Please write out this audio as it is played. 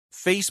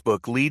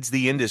Facebook leads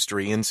the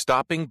industry in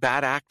stopping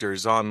bad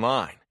actors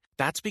online.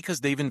 That's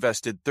because they've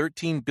invested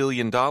 $13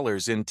 billion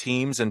in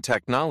teams and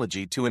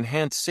technology to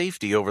enhance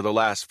safety over the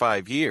last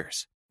 5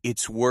 years.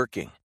 It's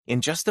working. In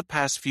just the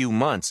past few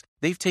months,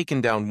 they've taken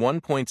down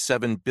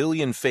 1.7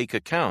 billion fake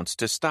accounts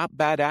to stop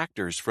bad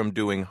actors from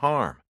doing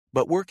harm.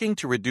 But working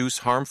to reduce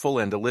harmful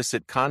and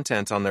illicit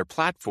content on their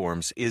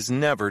platforms is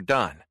never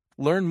done.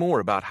 Learn more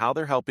about how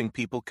they're helping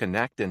people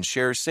connect and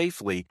share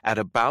safely at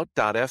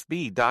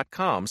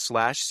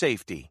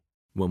about.fb.com/safety.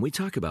 When we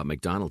talk about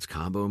McDonald's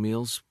combo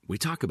meals, we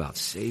talk about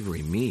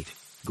savory meat,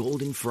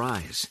 golden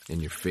fries,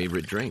 and your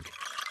favorite drink.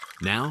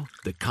 Now,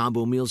 the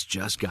combo meals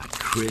just got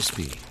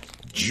crispy,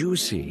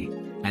 juicy,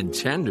 and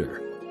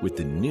tender with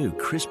the new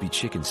Crispy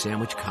Chicken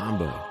Sandwich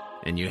Combo.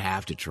 And you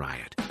have to try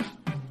it.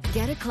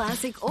 Get a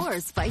classic or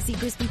spicy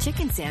crispy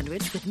chicken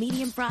sandwich with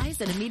medium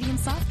fries and a medium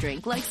soft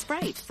drink like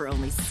Sprite for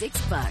only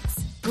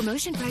 $6.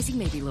 Promotion pricing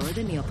may be lower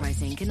than meal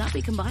pricing. Cannot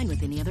be combined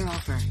with any other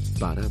offer.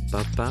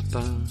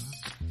 Ba-da-ba-ba-ba.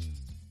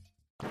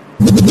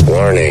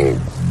 Warning.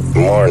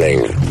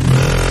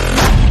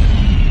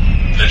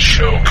 This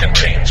show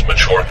contains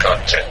mature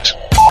content.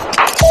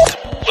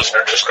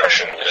 Listener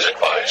discretion is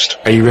advised.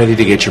 Are you ready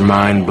to get your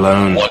mind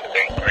blown? One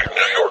angry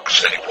New York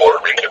City Puerto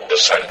Rican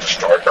decided to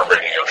start a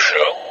radio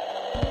show.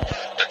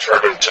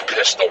 Determined to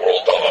piss the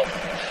world off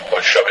by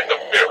shoving a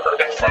mirror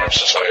in front of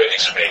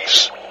society's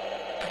face.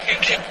 He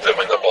kicked them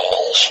in the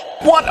balls.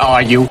 What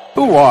are you?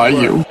 Who are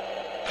you?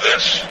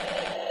 This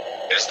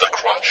is the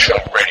Crotch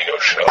Shot Radio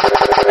Show.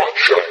 Crotch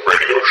Shot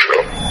Radio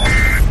Show.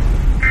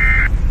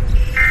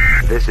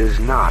 This is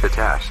not a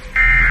test.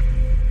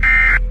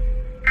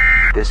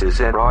 This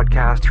is a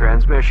broadcast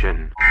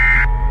transmission.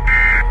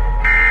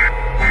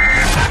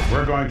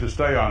 We're going to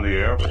stay on the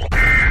air.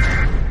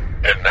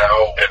 And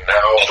now,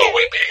 the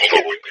Whippy.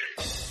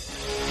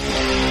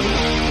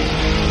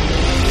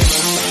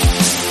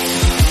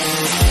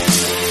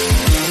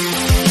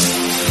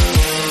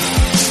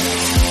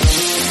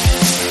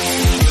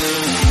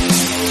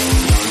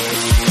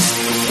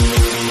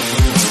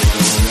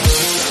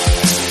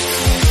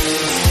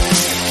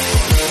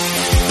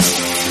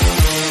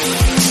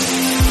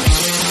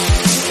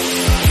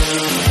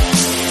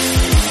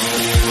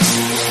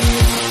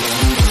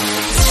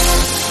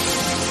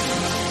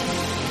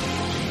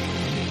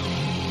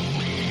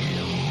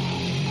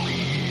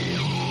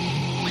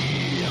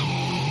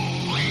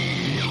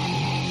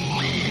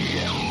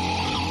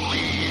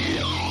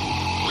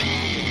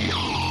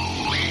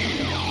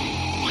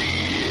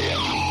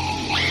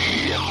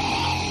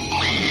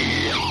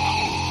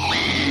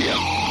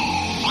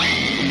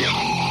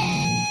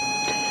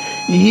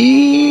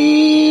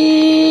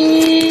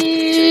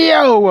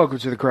 Yo, welcome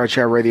to the Crotch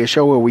Shot Radio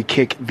Show, where we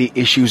kick the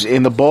issues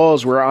in the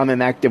balls. We're on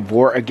an active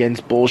war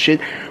against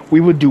bullshit. We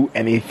would do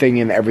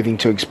anything and everything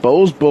to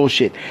expose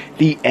bullshit.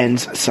 The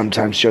ends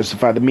sometimes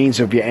justify the means.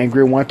 So if you're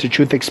angry and want the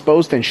truth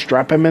exposed, then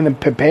strap him in and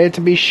prepare to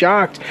be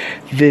shocked.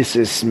 This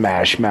is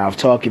Smash Mouth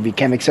Talk. If you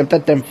can't accept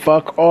that, then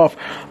fuck off.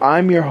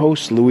 I'm your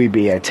host, Louis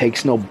B. I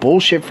takes no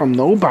bullshit from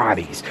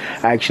nobodies.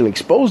 I actually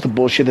expose the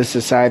bullshit of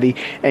society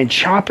and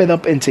chop it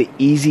up into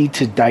easy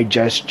to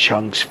digest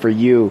chunks for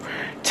you.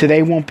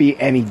 Today won't be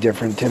any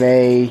different.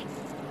 Today,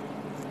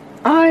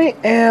 I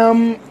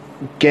am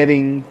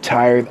getting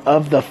tired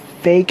of the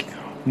fake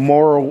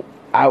moral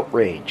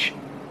outrage.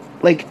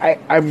 Like,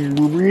 I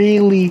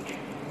really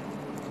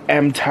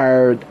am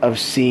tired of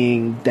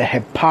seeing the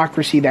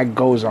hypocrisy that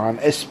goes on,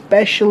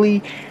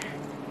 especially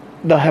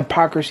the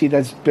hypocrisy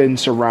that's been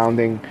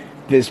surrounding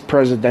this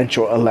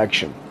presidential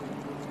election.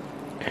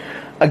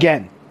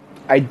 Again,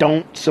 I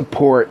don't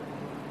support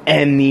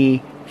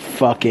any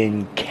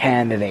fucking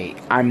candidate.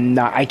 I don't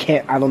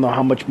know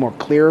how much more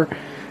clear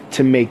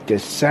to make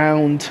this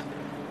sound.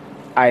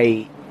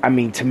 I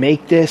mean, to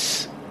make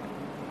this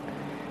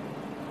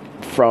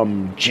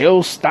from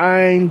Jill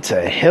Stein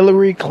to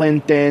Hillary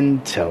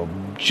Clinton to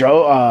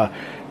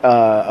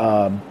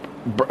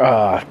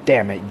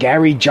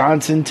Gary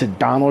Johnson to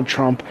Donald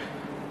Trump,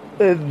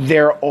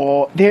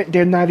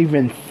 they're not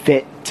even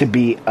fit to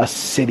be a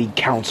city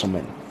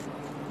councilman.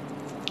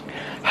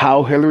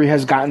 How Hillary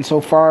has gotten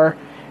so far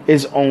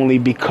is only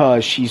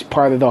because she's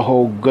part of the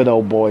whole good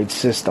old boy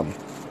system.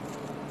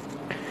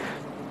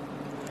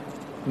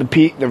 The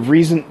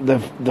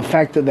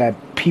fact that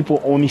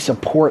people only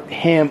support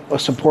him or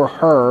support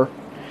her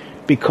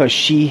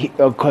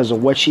because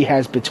of what she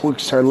has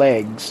betwixt her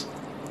legs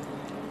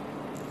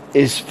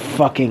is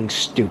fucking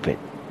stupid.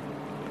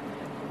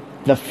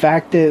 The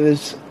fact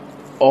is,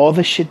 all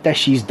the shit that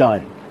she's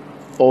done,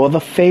 all the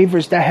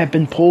favors that have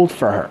been pulled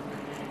for her,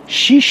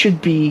 she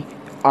should be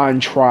on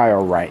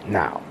trial right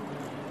now.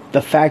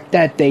 The fact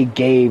that they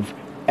gave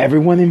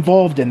everyone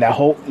involved in that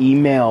whole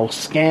email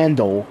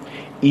scandal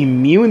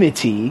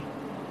immunity,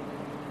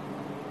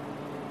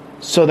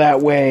 so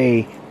that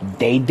way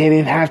they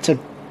didn't have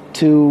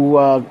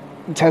to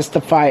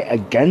testify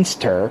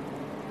against her.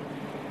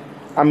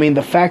 I mean,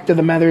 the fact of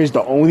the matter is,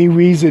 the only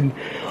reason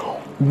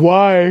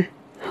why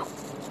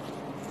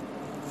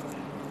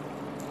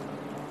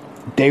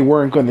they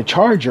weren't going to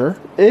charge her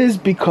is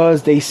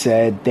because they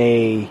said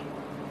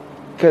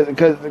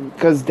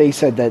because they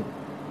said that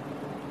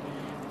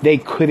they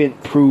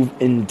couldn't prove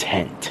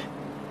intent.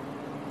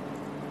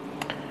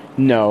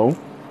 No,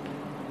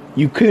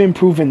 you couldn't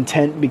prove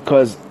intent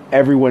because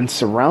everyone's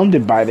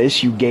surrounded by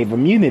this. You gave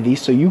immunity,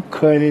 so you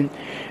couldn't.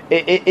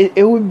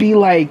 It would be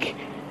like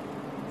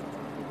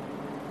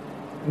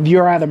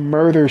you're at a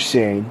murder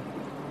scene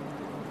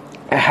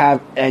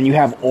and you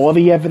have all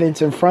the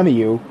evidence in front of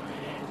you,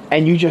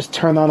 and you just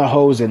turn on a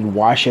hose and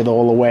wash it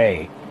all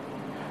away.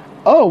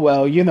 Oh,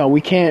 well,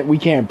 we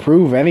can't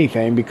prove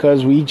anything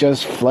because we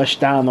just flushed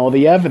down all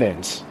the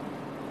evidence.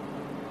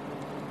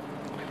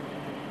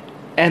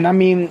 And I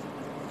mean,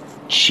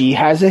 she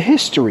has a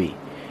history.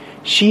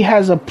 She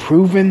has a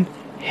proven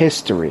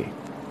history.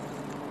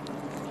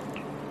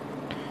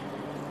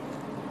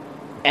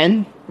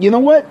 And you know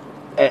what?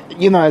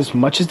 As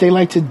much as they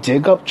like to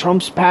dig up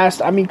Trump's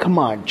past, I mean, come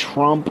on,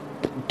 Trump,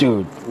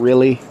 dude,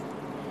 really?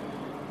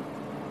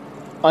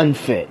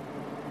 Unfit.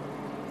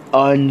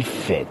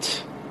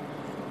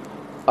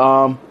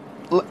 I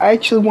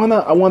actually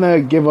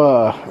wanna give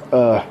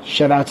a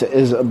shout out to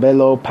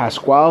Isabelo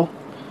Pascual.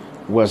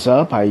 What's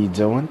up? How you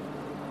doing?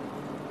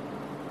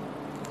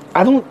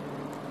 I'm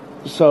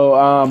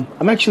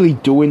actually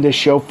doing this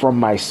show from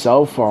my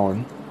cell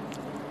phone.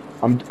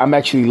 I'm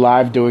actually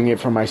live doing it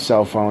from my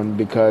cell phone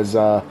because,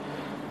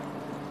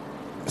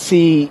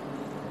 see,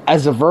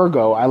 as a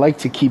Virgo, I like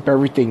to keep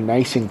everything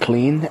nice and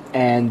clean.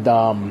 And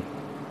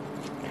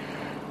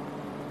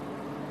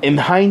in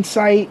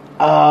hindsight,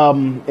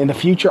 in the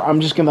future,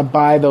 I'm just gonna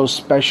buy those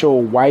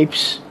special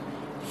wipes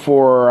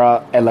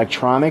for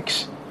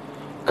electronics.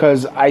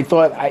 Because I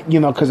thought,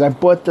 because I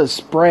bought the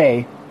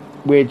spray,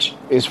 which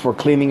is for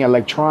cleaning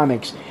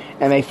electronics,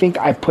 and I think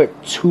I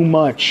put too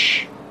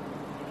much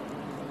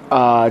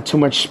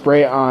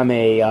spray on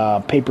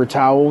a paper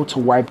towel to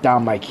wipe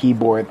down my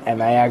keyboard,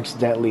 and I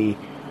accidentally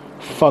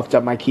fucked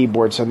up my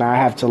keyboard. So now I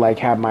have to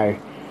have my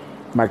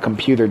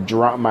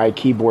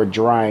keyboard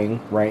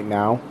drying right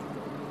now,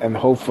 and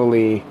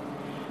hopefully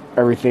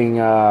everything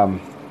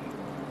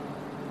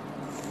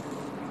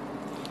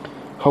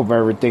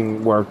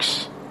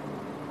works.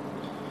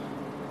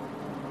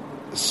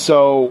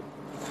 So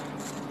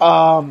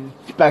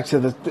back to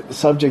the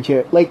subject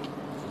here.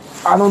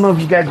 I don't know if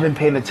you guys have been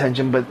paying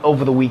attention, but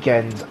over the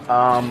weekend,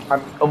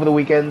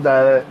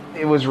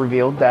 it was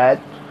revealed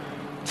that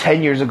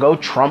 10 years ago,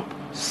 Trump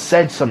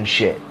said some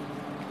shit.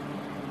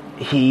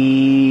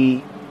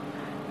 He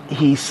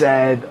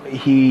said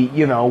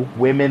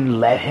women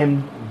let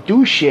him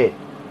do shit.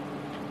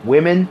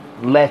 Women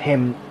let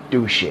him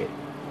do shit.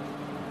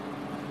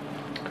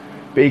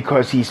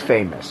 Because he's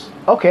famous.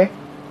 Okay.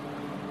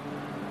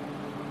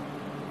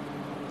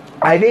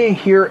 I didn't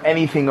hear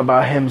anything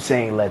about him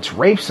saying, let's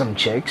rape some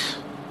chicks.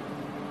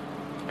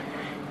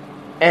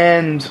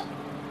 And,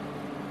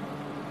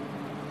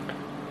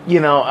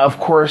 of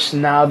course,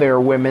 now there are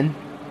women,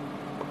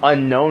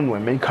 unknown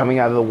women, coming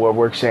out of the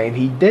woodwork saying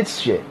he did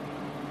shit.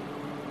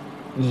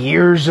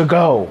 Years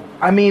ago.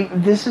 I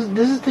mean, this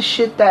is the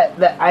shit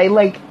that I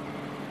like.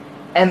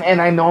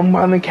 And I know I'm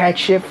gonna catch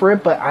shit for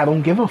it, but I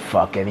don't give a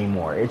fuck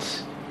anymore.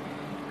 It's,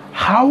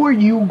 how are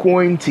you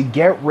going to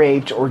get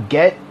raped or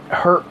get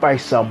hurt by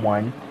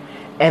someone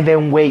and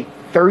then wait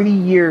 30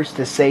 years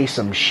to say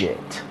some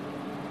shit?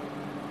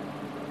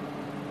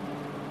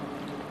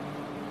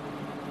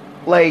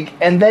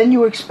 And then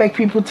you expect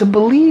people to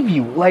believe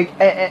you.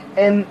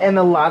 And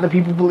a lot of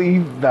people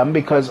believe them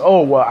because,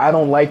 oh, well, I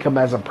don't like him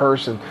as a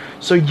person.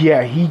 So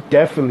yeah, he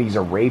definitely is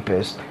a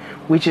rapist,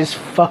 which is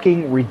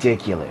fucking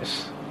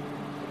ridiculous.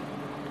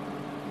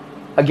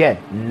 Again,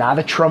 not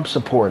a Trump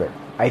supporter.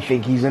 I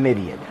think he's an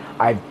idiot.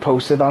 I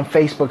posted on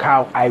Facebook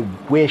how I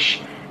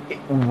wish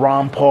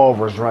Ron Paul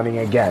was running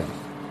again.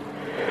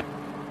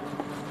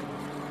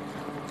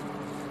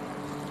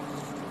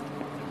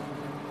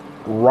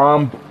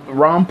 Ron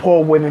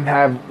Paul wouldn't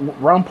have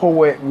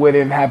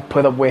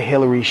put up with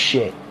Hillary's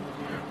shit.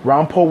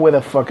 Ron Paul would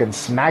have fucking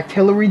smacked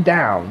Hillary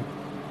down,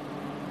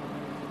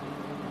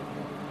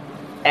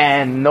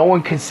 and no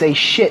one could say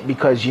shit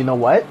because you know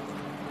what?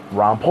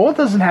 Ron Paul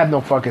doesn't have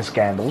no fucking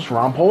scandals.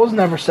 Ron Paul has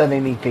never said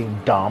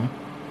anything dumb.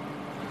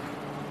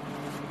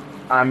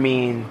 I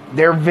mean,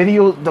 their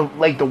video,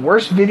 the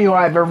worst video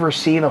I've ever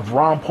seen of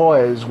Ron Paul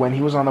is when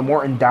he was on the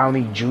Morton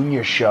Downey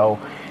Jr. show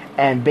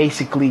and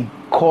basically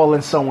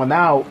calling someone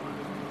out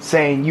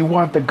saying you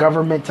want the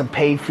government to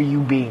pay for you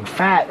being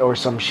fat or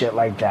some shit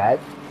like that.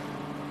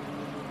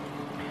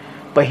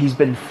 But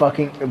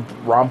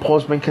Ron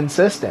Paul's been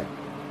consistent.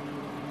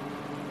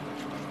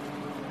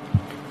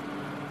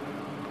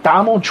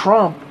 Donald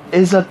Trump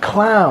is a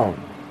clown.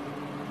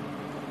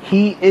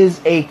 He is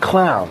a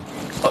clown.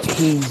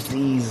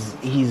 He's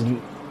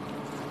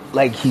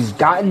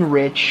gotten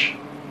rich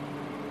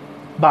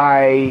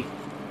by,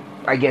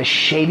 I guess,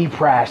 shady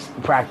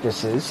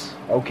practices.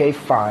 Okay,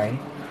 fine.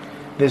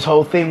 This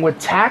whole thing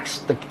with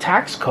the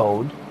tax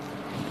code,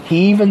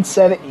 he even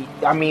said it.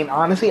 I mean,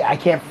 honestly, I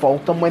can't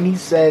fault him when he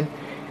said,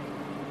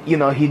 he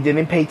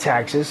didn't pay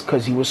taxes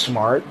because he was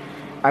smart.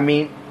 I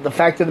mean, the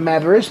fact of the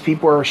matter is,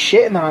 people are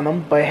shitting on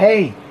him, but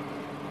hey,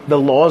 the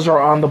laws are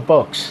on the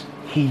books.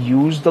 He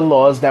used the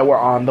laws that were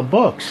on the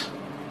books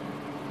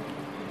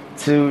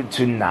to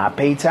not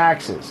pay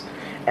taxes.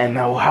 And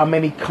how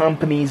many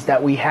companies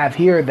that we have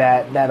here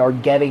that are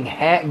getting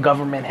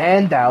government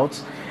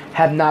handouts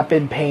have not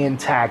been paying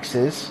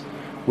taxes,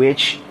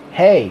 which,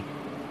 hey,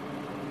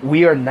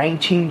 we are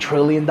 $19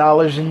 trillion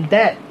in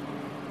debt.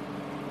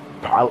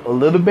 A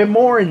little bit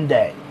more in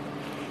debt.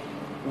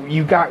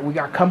 We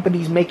got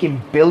companies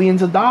making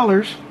billions of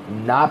dollars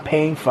not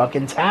paying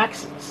fucking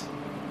taxes.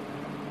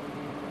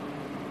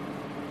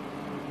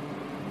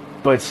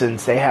 But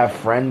since they have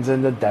friends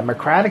in the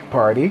Democratic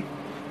Party,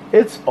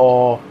 it's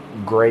all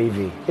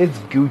gravy. It's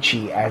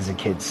Gucci, as the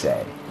kids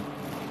say.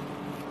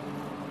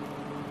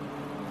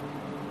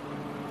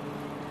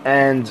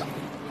 And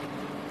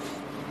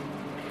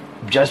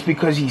just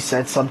because he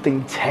said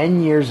something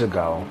 10 years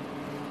ago,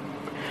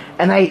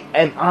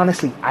 and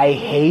honestly, I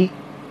hate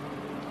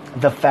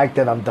the fact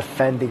that I'm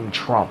defending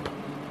Trump.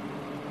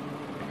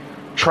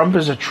 Trump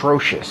is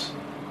atrocious.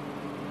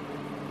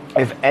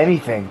 If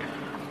anything,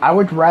 I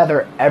would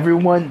rather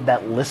everyone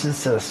that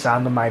listens to the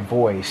sound of my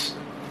voice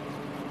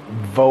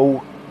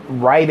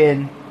write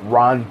in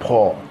Ron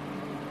Paul.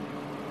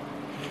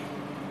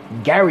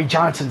 Gary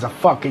Johnson's a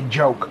fucking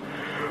joke.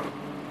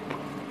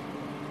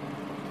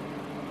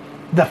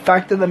 The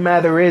fact of the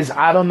matter is,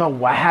 I don't know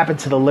what happened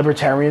to the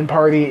Libertarian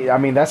Party. I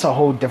mean, that's a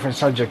whole different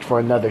subject for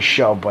another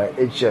show, but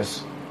it's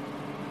just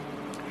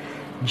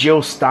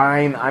Jill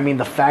Stein. I mean,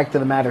 the fact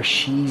of the matter,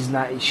 she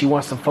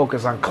wants to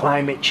focus on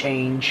climate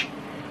change.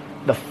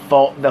 The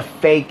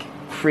fake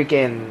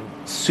freaking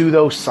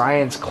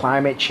pseudoscience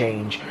climate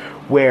change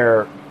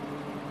where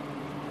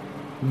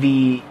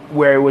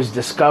it was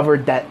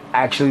discovered that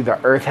actually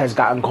the earth has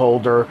gotten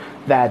colder,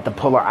 that the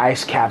polar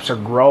ice caps are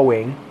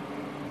growing,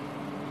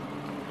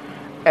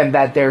 and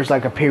that there's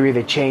like a period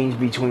of change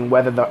between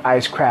whether the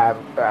ice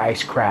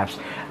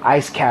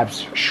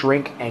caps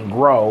shrink and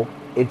grow.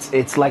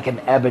 It's like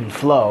an ebb and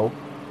flow.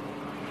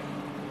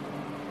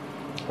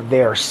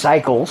 There are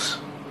cycles.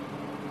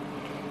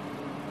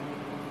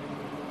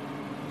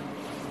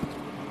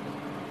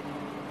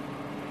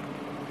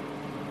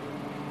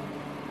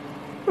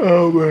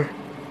 Oh man.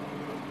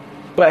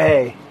 But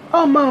hey,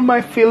 oh mom,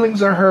 my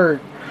feelings are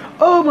hurt.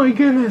 Oh my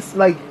goodness.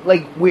 The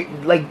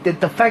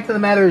fact of the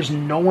matter is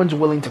no one's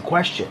willing to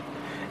question.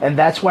 And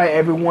that's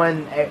why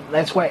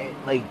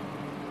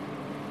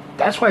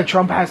that's why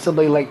Trump has to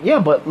be like, yeah,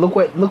 but look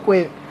what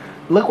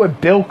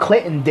Bill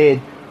Clinton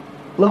did.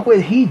 Look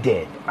what he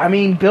did. I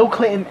mean, Bill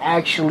Clinton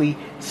actually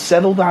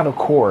settled out of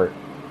court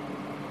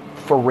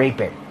for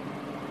raping.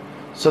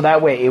 So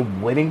that way it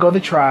wouldn't go to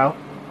trial.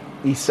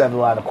 He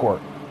settled out of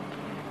court.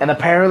 And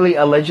apparently,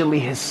 allegedly,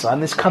 his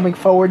son is coming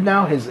forward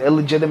now. His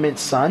illegitimate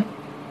son.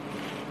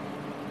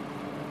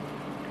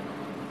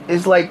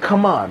 It's like,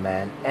 come on,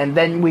 man. And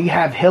then we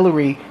have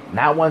Hillary,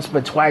 not once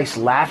but twice,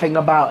 laughing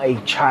about a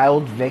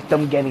child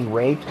victim getting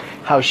raped.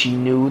 How she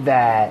knew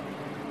that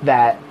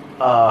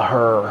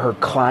her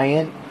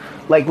client.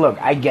 Like,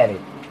 look, I get it.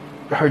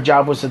 Her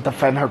job was to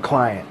defend her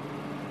client.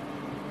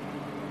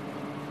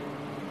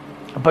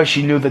 But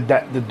she knew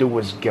that the dude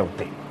was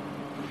guilty.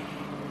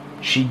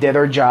 She did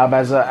her job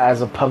as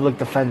a public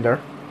defender,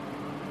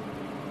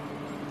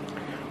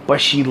 but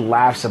she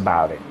laughs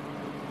about it.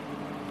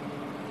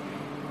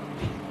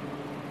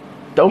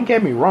 Don't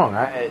get me wrong.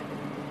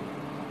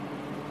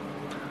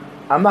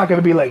 I'm not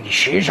gonna be like,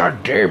 she's a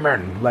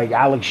demon like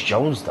Alex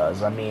Jones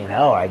does. I mean,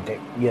 hell, I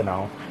think,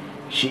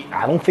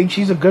 I don't think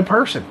she's a good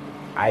person.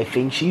 I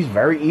think she's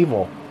very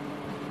evil.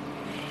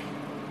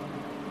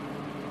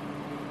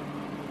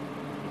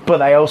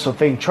 But I also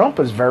think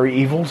Trump is very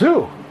evil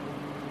too.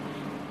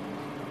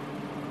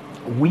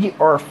 We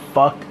are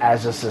fucked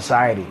as a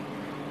society.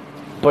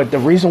 But the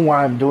reason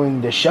why I'm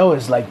doing this show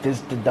is like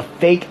this, the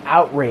fake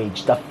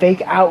outrage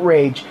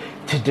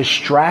to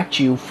distract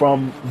you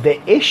from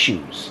the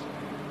issues,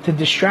 to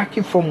distract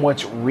you from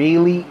what's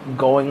really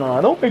going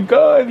on. Oh my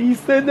God, he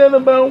said that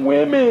about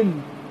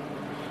women.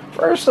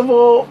 First of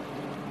all,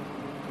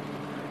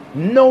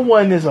 no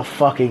one is a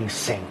fucking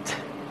saint.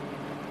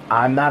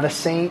 I'm not a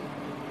saint.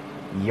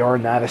 You're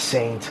not a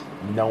saint.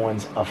 No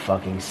one's a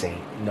fucking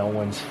saint. No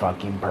one's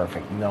fucking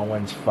perfect. No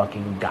one's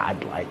fucking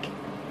godlike.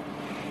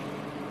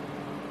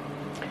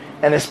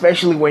 And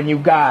especially when you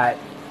got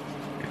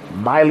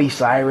Miley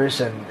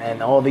Cyrus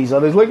and all these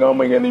others, like, oh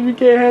my God, if you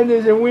can't have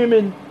this in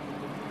women.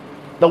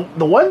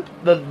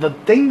 The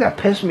thing that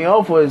pissed me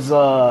off was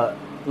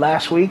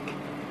last week,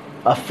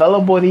 a fellow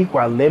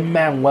Boricua,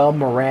 Lin-Manuel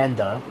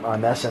Miranda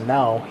on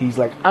SNL, he's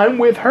like, I'm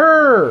with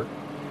her.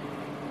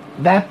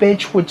 That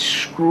bitch would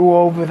screw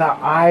over the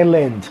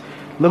island.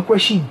 Look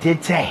what she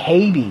did to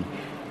Haiti.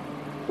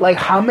 Like,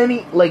 how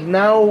many, like,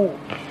 now,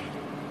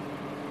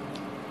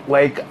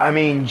 like, I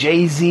mean,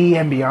 Jay-Z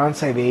and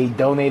Beyonce, they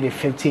donated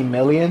 $15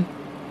 million.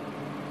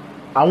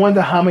 I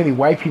wonder how many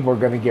white people are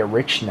going to get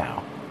rich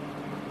now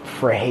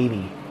for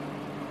Haiti.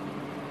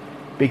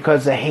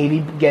 Because of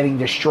Haiti getting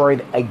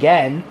destroyed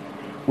again,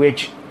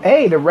 which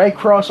hey, the Red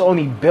Cross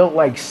only built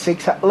like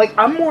 6... Like,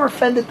 I'm more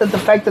offended at the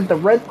fact that the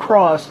Red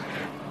Cross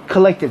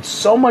collected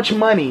so much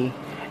money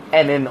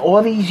and in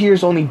all these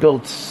years only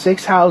built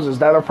 6 houses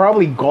that are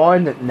probably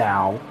gone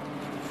now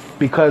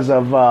because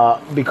of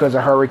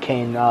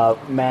Hurricane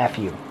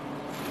Matthew.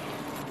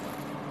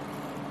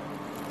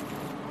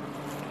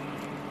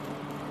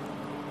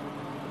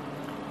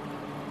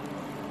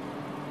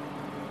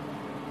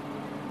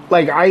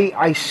 Like,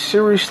 I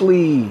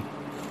seriously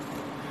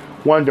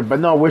wonder, but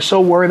no, we're so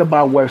worried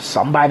about what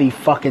somebody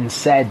fucking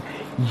said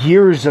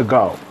years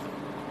ago.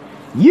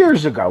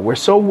 Years ago. We're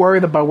so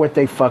worried about what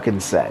they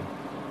fucking said.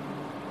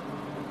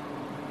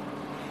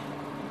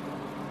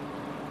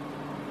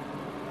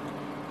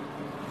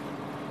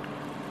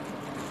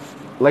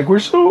 Like, we're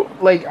so,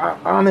 like,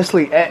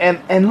 honestly,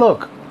 and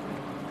look,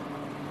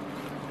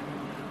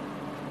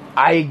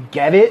 I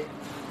get it.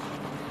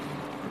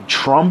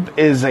 Trump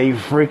is a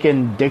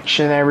freaking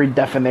dictionary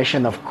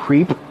definition of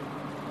creep.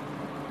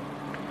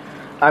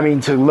 I mean,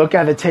 to look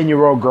at a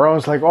 10-year-old girl,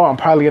 it's like, oh, I'm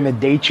probably going to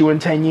date you in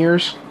 10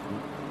 years.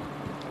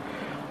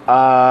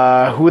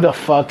 Who the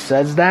fuck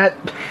says that?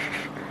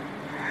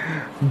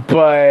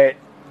 But,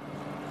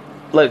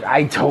 look,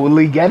 I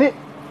totally get it.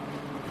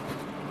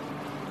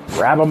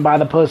 Grab him by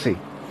the pussy.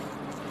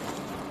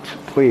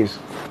 Please.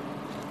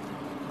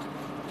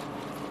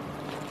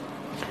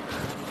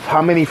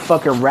 How many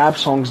fucking rap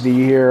songs do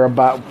you hear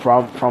about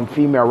from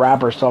female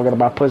rappers talking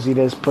about pussy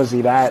this,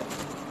 pussy that?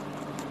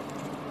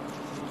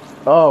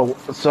 Oh,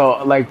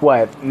 so like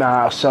what?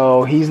 Nah,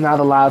 so he's not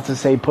allowed to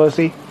say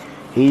pussy?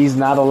 He's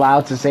not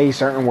allowed to say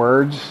certain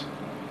words?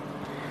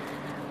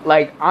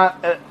 Like,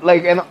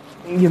 and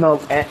you know,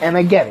 and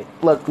I get it.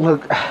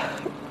 Look,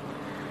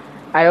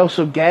 I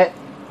also get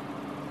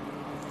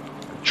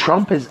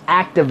Trump is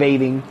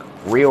activating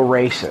real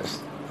racists.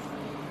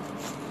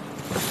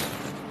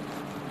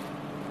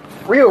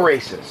 Real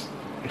racist.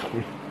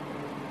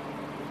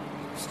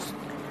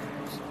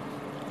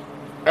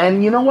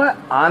 And you know what?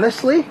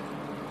 Honestly,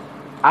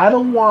 I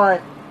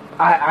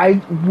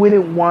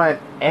wouldn't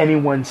want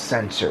anyone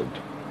censored.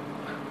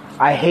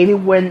 I hate it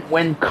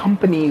when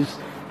companies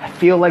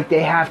feel like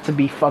they have to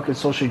be fucking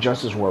social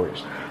justice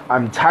warriors.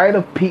 I'm tired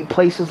of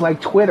places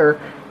like Twitter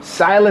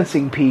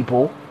silencing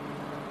people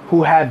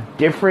who have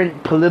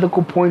different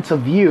political points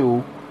of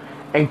view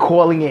and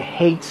calling it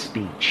hate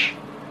speech.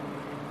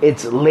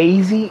 It's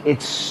lazy,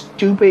 it's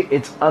stupid,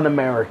 it's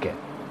un-American.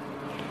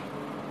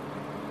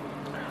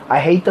 I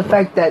hate the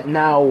fact that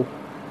now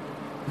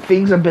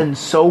things have been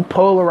so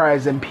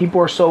polarized and people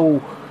are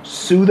so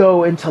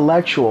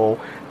pseudo-intellectual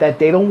that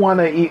they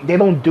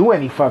don't do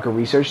any fucking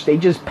research. They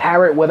just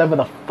parrot whatever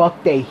the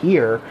fuck they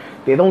hear.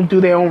 They don't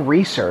do their own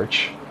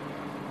research.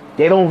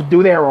 They don't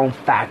do their own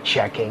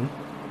fact-checking.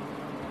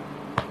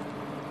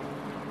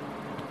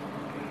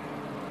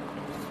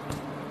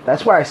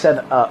 That's why I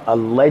said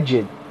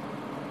alleged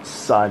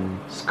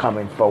son's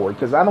coming forward,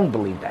 because I don't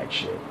believe that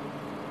shit.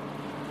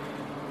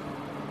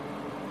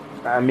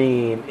 I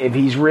mean, if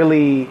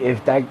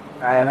that,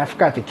 and I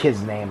forgot the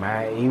kid's name.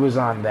 He was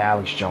on the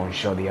Alex Jones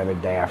show the other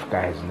day. I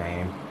forgot his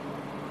name.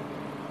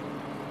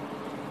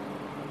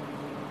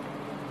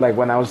 Like,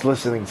 when I was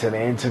listening to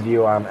the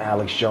interview on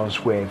Alex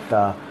Jones with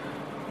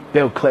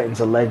Bill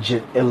Clinton's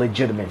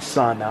illegitimate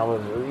son, I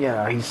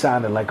was, he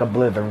sounded like a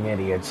blithering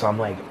idiot. So I'm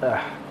like,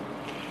 ugh.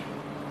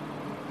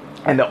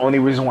 And the only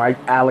reason why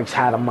Alex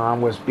had him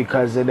on was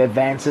because it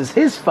advances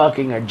his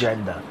fucking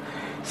agenda.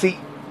 See,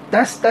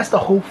 that's the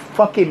whole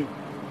fucking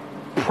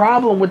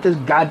problem with this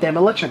goddamn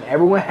election.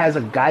 Everyone has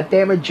a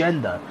goddamn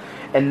agenda,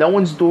 and no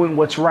one's doing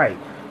what's right.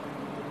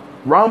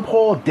 Ron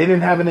Paul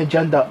didn't have an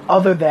agenda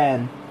other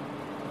than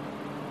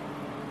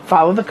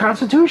follow the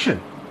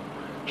Constitution.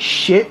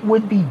 Shit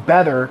would be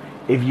better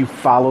if you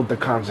followed the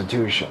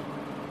Constitution.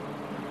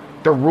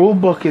 The rule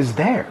book is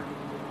there.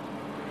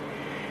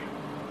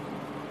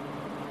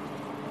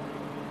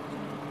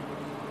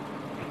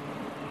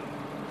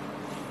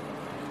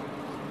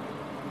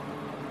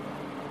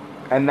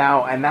 And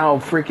now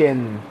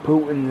freaking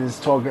Putin is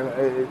talking,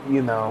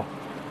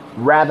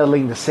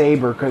 rattling the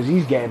saber because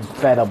he's getting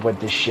fed up with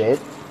this shit.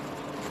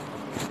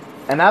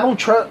 And I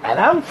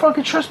don't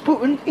fucking trust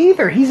Putin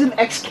either. He's an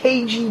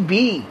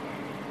ex-KGB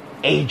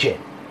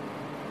agent.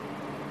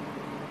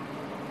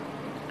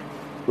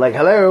 Like,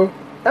 hello?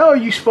 Oh,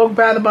 you spoke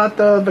bad about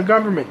the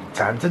government.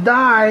 Time to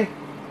die.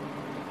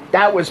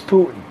 That was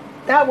Putin.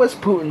 That was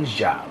Putin's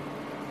job.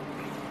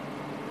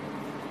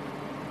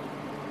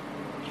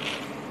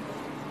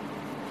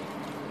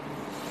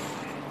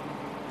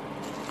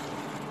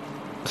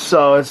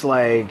 So it's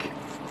like,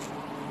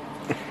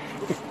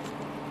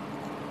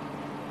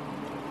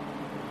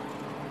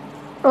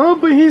 oh,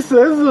 but he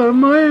says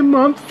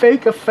I'm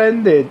fake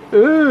offended.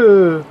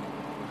 Ugh.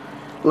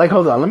 Like,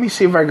 hold on, let me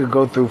see if I could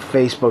go through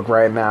Facebook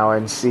right now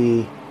and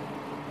see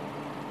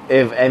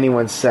if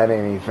anyone said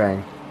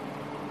anything.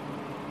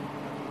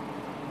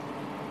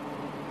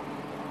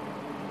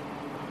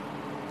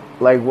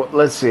 Like,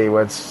 let's see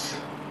what's.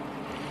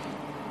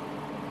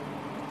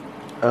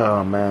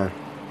 Oh man.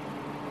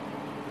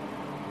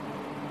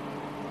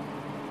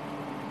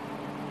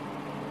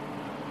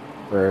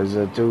 Where is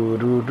it? Do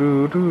do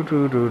do do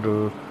do do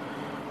do.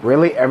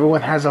 Really?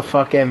 Everyone has a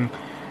fucking...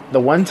 The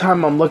one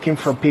time I'm looking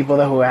for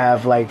people who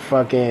have, like,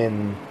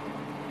 fucking...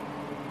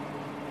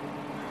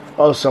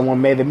 Oh, someone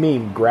made a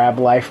meme. Grab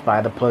life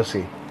by the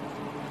pussy.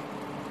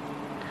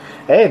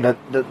 Hey,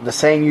 the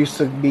saying used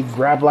to be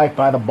grab life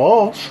by the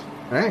balls.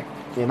 Hey,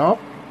 you know?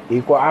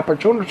 Equal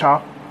opportunity.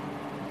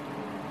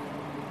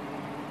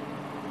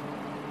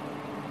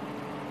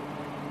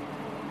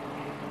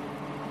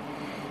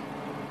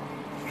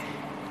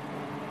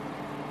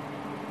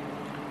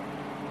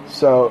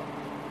 So...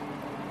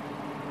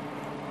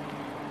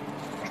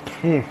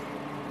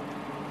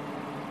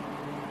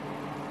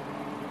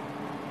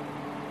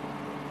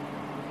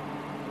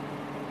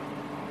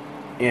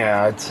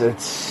 Yeah, it's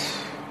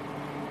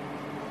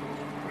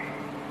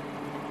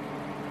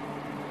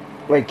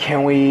like,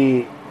 can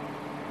we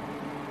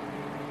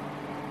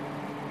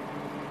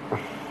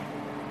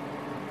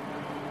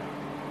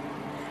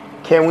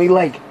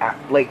like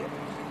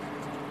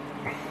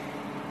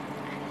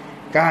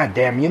God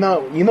damn, you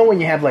know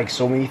when you have like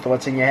so many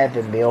thoughts in your head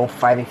and they're all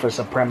fighting for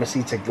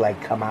supremacy to like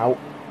come out?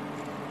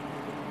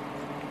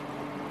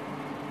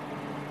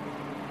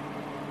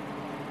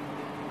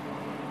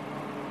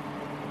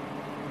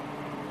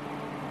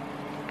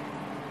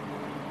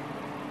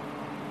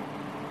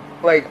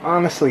 Like,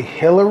 honestly,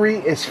 Hillary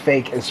is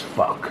fake as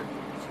fuck.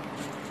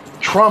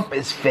 Trump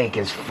is fake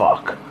as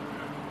fuck.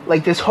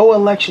 Like, this whole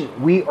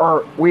election, we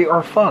are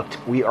fucked.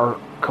 We are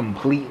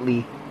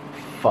completely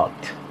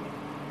fucked.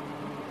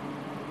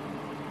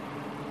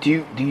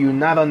 Do you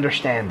not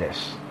understand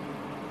this?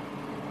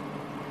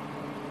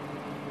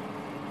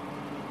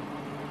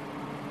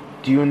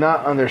 Do you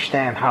not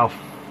understand how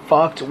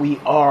fucked we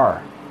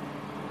are?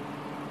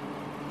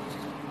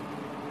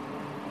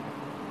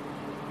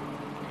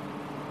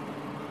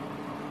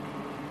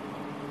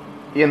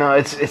 You know,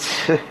 it's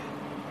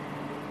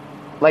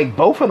like,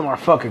 both of them are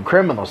fucking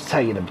criminals, to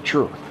tell you the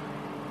truth.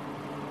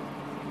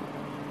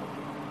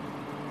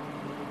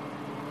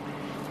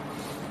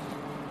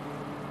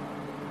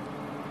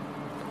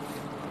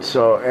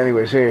 So,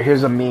 anyways,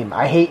 here's a meme.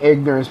 I hate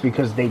ignorance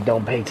because they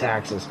don't pay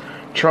taxes.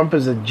 Trump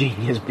is a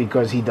genius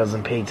because he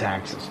doesn't pay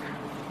taxes.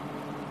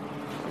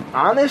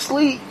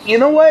 Honestly, you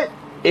know what?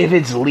 If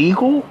it's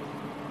legal,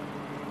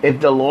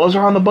 if the laws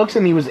are on the books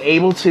and he was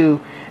able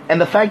to... And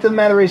the fact of the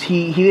matter is,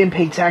 he didn't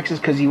pay taxes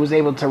because he was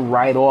able to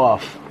write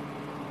off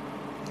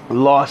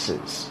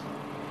losses.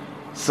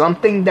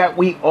 Something that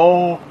we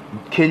all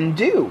can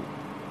do.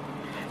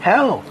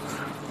 Hell,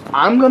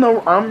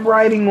 I'm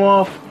writing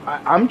off,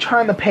 I'm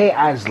trying to pay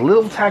as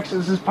little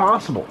taxes as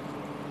possible.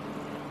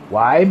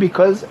 Why?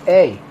 Because,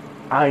 A,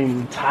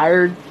 I'm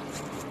tired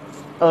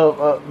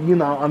of,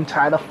 I'm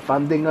tired of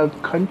funding a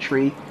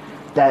country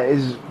that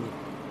is,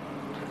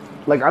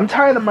 like, I'm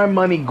tired of my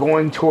money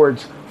going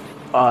towards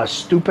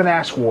stupid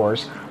ass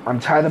wars.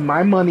 I'm tired of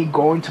my money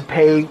going to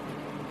pay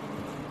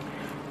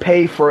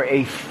for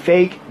a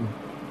fake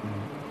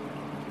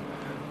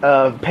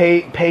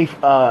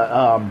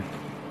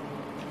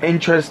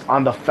interest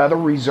on the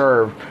Federal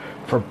Reserve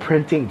for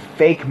printing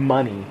fake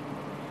money.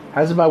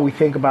 How's about we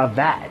think about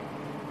that?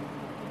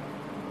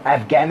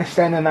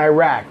 Afghanistan and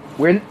Iraq.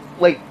 We're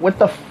like, what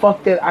the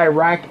fuck did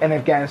Iraq and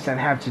Afghanistan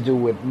have to do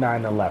with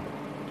 9/11?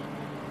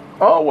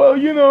 Oh, well,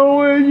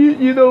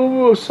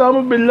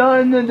 Osama bin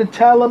Laden and the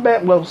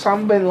Taliban. Well,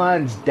 Osama bin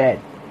Laden's dead.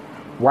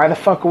 Why the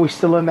fuck are we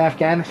still in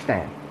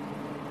Afghanistan?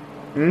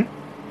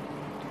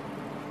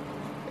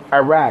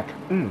 Iraq.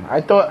 I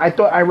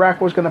thought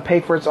Iraq was gonna pay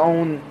for its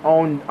own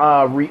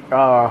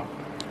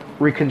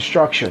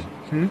reconstruction.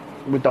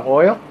 With the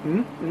oil.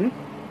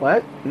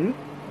 What?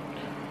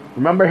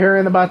 Remember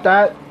hearing about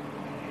that?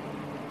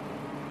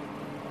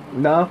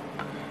 No,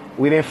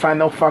 we didn't find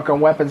no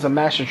fucking weapons of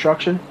mass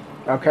destruction.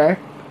 Okay.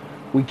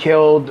 We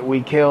killed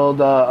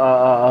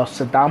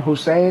Saddam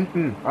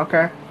Hussein.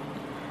 Okay.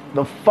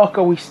 The fuck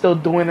are we still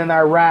doing in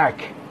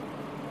Iraq?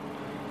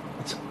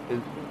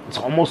 It's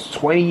almost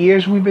 20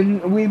 years we've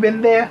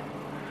been there.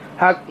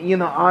 How,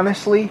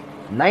 honestly,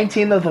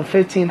 15 of the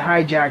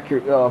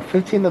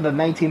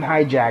 19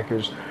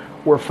 hijackers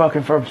were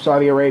fucking from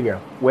Saudi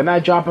Arabia. We're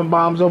not dropping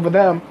bombs over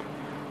them.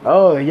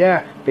 Oh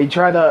yeah, they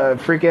tried to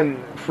freaking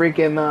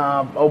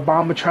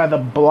Obama tried to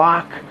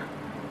block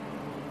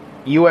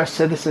U.S.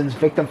 citizens,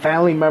 victim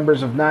family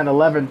members of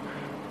 9/11,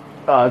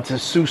 to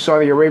sue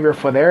Saudi Arabia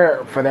for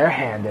their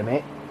hand in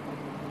it,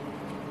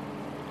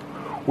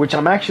 which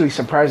I'm actually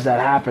surprised that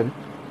happened.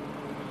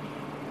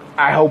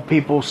 I hope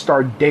people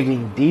start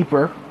digging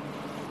deeper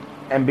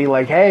and be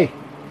like, hey,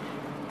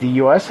 the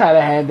U.S. had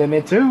a hand in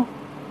it too.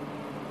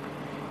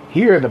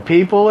 Here are the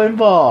people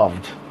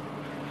involved.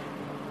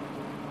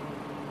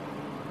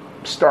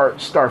 Start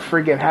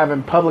freaking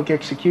having public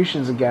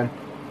executions again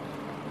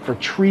for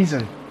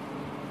treason.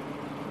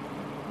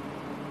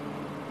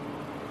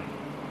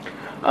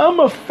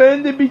 I'm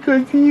offended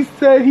because he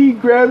said he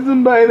grabs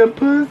him by the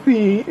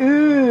pussy.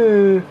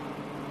 Ew.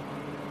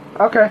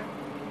 Okay.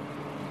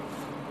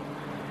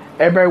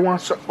 Everybody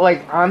wants to,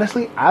 like,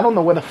 honestly, I don't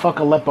know where the fuck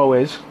Aleppo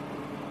is.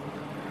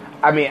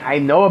 I mean, I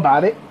know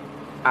about it.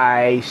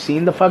 I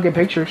seen the fucking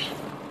pictures.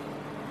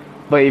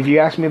 But if you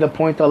ask me to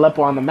point to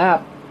Aleppo on the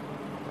map,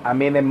 I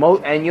mean,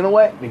 and you know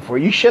what? Before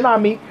you shit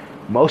on me,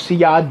 most of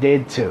y'all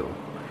did too.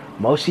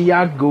 Most of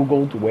y'all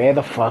Googled where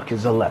the fuck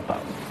is Aleppo.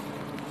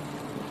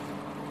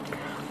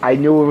 I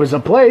knew it was a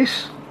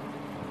place,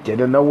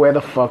 didn't know where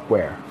the fuck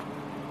where.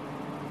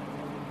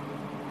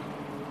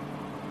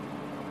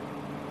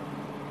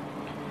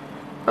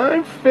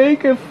 I'm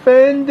fake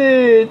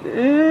offended.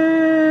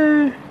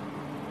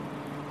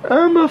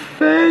 I'm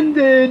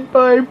offended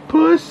by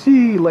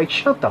pussy. Like,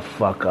 shut the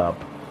fuck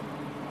up.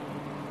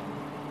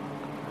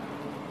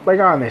 Like,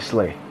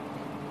 honestly.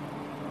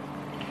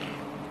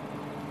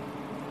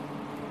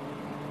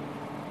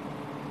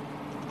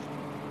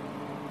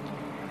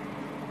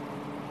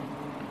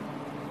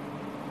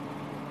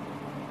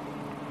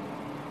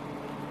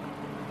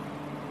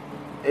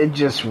 It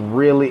just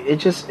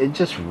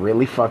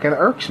really fucking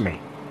irks me.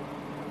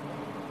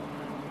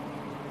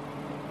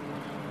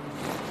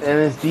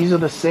 And these are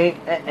the same,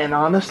 and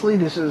honestly,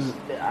 it's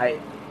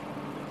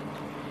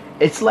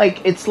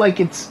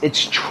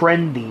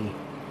trendy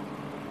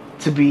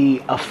to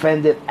be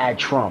offended at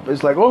Trump.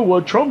 It's like, oh,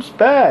 well, Trump's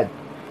bad.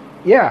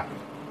 Yeah,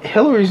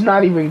 Hillary's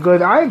not even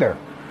good either.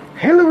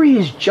 Hillary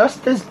is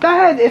just as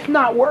bad, if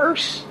not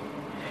worse.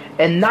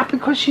 And not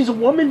because she's a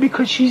woman,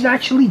 because she's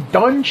actually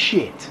done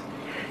shit.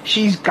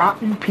 She's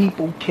gotten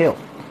people killed.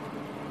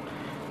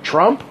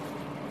 Trump,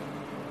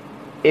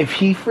 if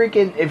he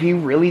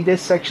really did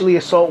sexually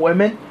assault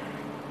women,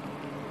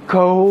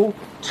 go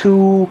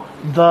to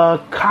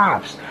the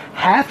cops.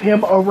 Have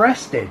him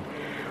arrested.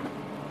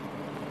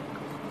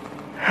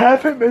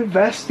 Have him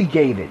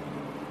investigated.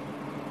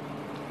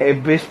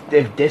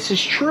 If this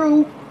is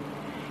true,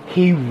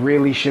 he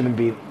really shouldn't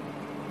be.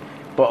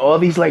 But all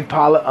these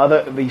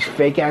these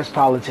fake ass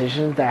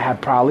politicians that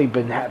have probably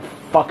been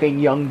fucking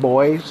young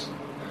boys,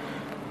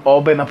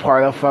 all been a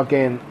part of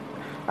fucking.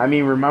 I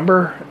mean,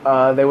 remember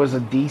there was a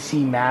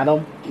DC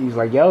madam. He's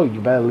like, yo, you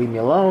better leave me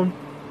alone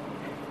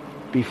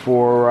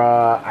before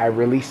I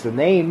release the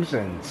names.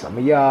 And some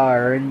of y'all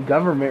are in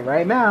government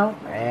right now,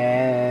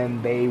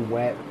 and they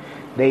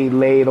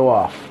laid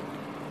off.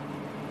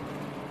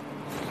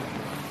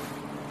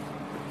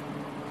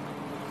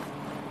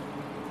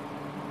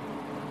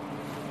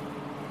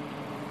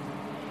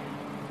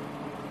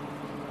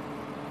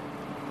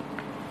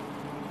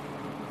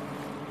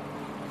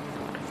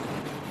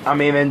 I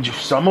mean, and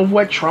some of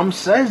what Trump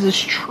says is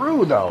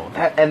true, though.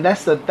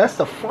 That's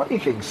the funny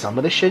thing. Some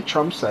of the shit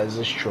Trump says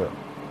is true.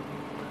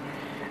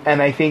 And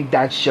I think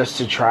that's just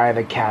to try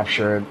to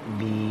capture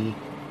the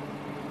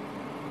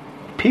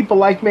people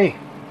like me.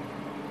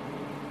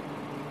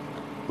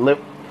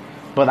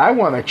 But I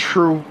want a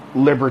true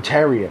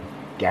libertarian.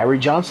 Gary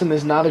Johnson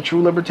is not a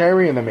true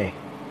libertarian to me.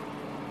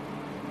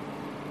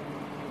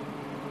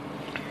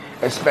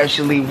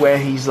 Especially where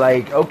he's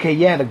like, okay,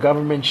 yeah, the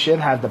government should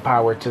have the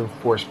power to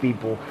force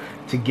people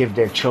to give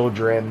their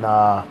children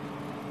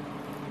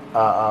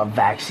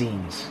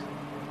vaccines.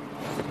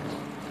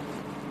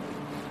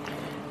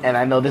 And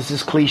I know this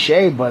is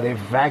cliche, but if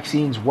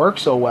vaccines work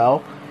so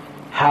well,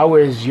 how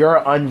is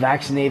your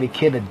unvaccinated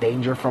kid a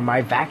danger from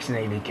my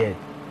vaccinated kid?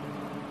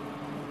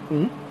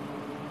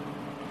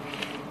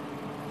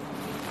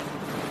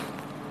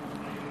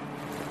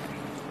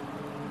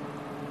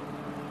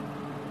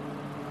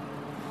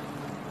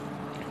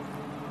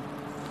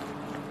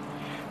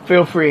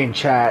 Feel free and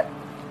chat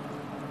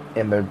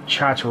in the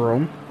chat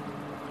room.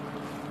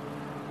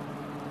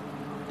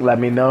 Let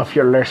me know if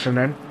you're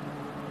listening.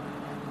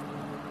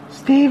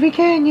 Stevie,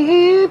 can you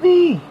hear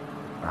me?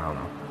 I don't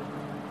know.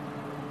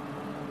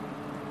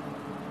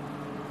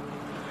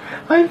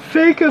 I'm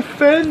fake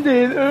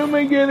offended. Oh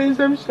my goodness,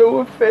 I'm so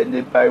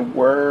offended by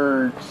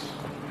words.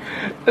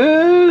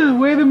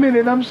 Wait a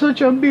minute, I'm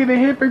being a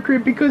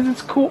hypocrite because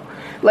it's cool.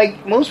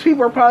 Like, most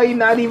people are probably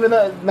not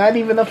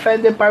even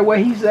offended by what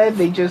he said.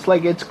 They just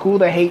like, it's cool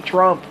to hate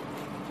Trump.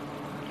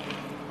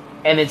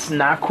 And it's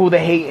not cool to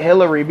hate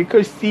Hillary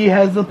because she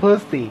has a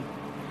pussy.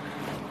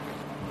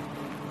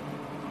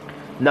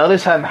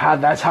 Notice how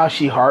that's how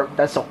she harped.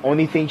 That's the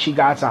only thing she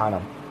got on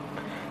him.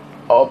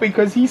 Oh,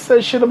 because he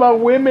says shit about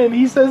women.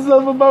 He says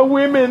stuff about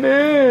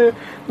women.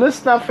 Let's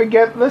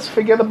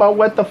forget about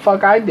what the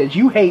fuck I did.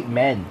 You hate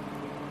men.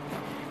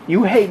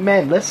 You hate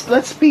men. Let's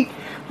speak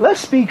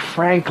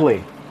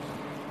frankly.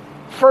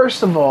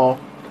 First of all,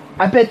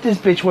 I bet this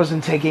bitch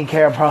wasn't taking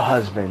care of her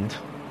husband.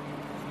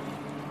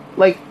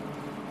 Like,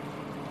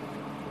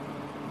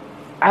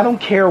 I don't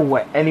care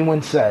what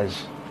anyone says.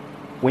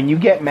 When you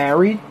get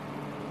married,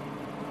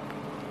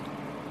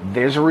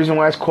 there's a reason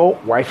why it's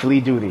called wifely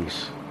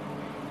duties.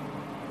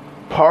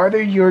 Part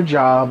of your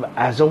job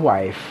as a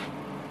wife,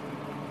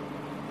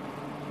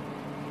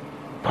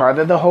 part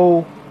of the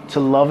whole to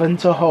love and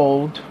to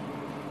hold,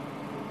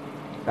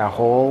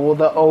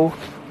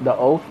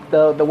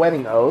 the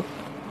wedding oath,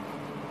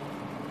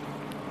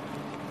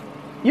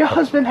 your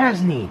husband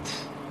has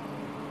needs.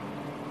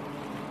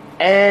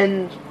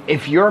 And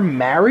if you're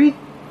married,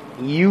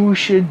 you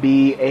should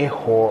be a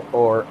whore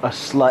or a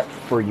slut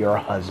for your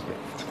husband.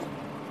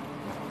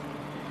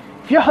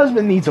 If If your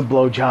husband needs a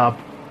blowjob,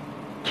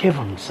 give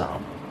him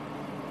some.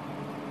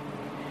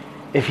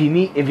 If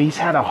he's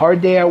had a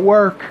hard day at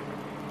work,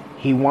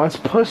 he wants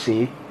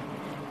pussy,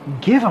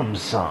 give him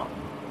some.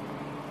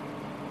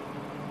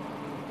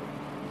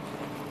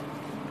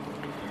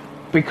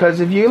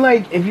 Because if you're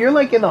like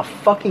in a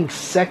fucking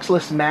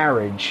sexless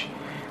marriage,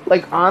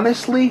 like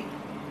honestly,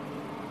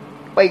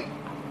 like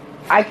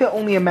I can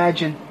only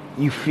imagine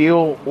you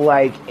feel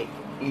like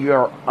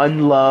you're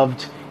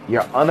unloved,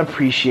 you're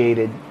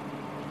unappreciated,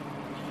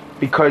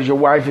 because your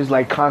wife is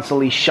like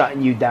constantly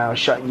shutting you down.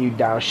 It's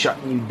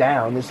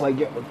like,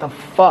 what the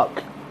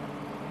fuck?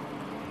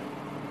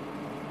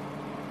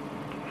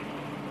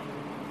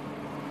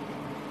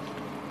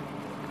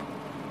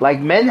 Like,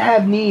 men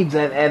have needs,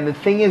 and the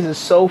thing is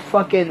so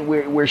fucking,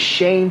 we're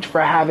shamed for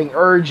having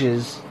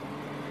urges,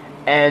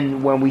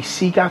 and when we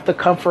seek out the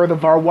comfort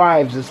of our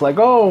wives, it's like,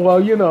 oh,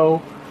 well, you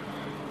know,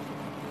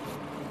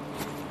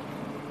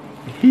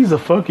 he's a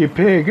fucking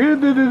pig,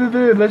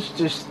 let's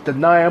just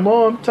deny him,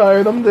 oh, I'm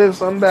tired, I'm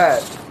this, I'm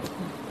that.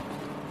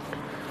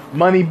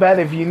 Money bet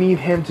if you need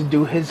him to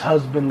do his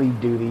husbandly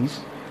duties,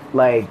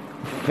 like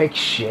fix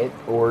shit,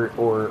 or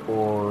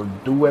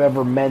do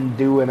whatever men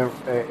do in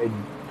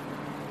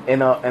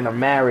a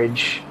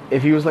marriage.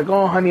 If he was like,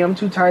 oh honey, I'm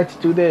too tired to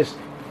do this,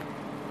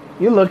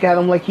 you look at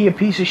him like he a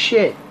piece of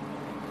shit.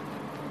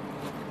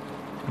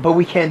 But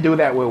we can't do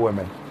that with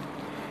women.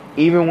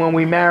 Even when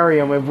we marry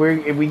them,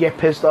 if we get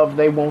pissed off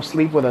they won't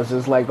sleep with us,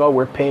 it's like, oh,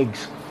 we're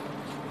pigs.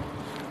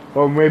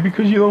 Or maybe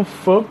because you don't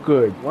fuck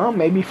good. Well,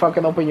 maybe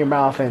fucking open your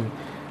mouth and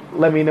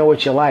let me know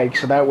what you like,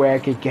 so that way I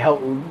could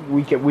help.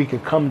 We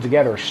could come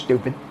together,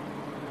 stupid.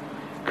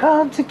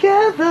 Come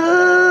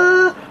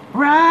together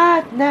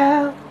right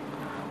now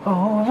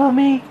over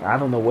me. I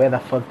don't know where the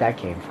fuck that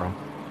came from.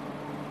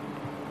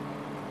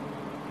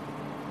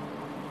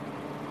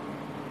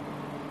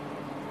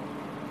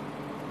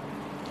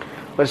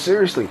 But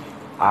seriously,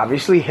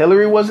 obviously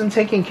Hillary wasn't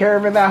taking care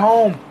of it at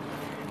home,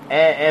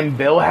 and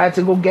Bill had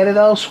to go get it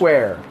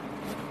elsewhere.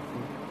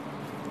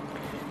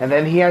 And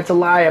then he had to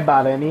lie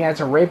about it, and he had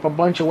to rape a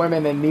bunch of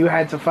women, and you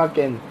had to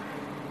fucking,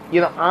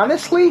 you know,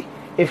 honestly,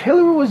 if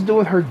Hillary was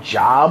doing her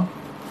job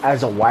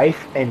as a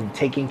wife and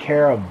taking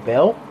care of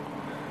Bill,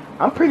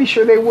 I'm pretty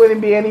sure there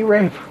wouldn't be any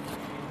rape.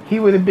 He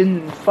would have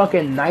been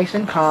fucking nice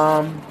and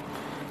calm.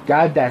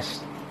 God,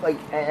 that's like,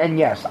 and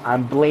yes,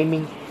 I'm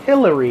blaming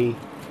Hillary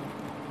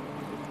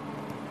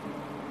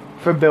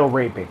for Bill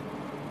raping.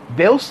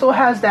 Bill still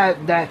has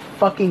that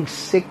fucking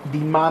sick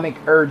demonic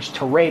urge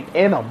to rape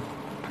in him.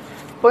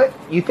 But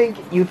you think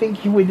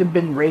he would have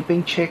been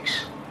raping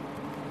chicks?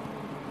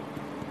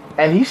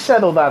 And he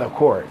settled out of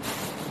court.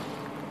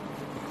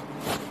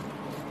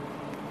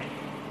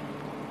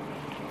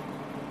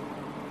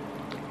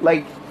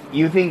 Like,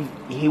 you think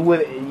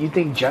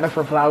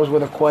Jennifer Flowers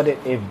would have quit it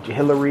if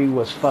Hillary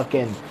was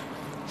fucking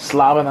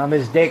slobbing on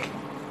his dick?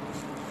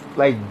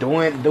 Like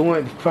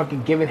doing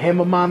fucking giving him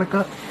a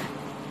Monica?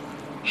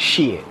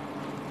 Shit.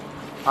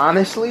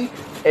 Honestly,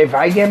 if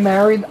I get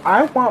married,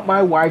 I want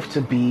my wife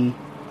to be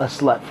a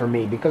slut for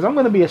me, because I'm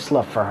going to be a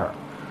slut for her.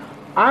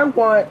 I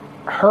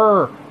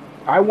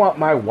want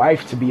my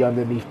wife to be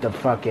underneath the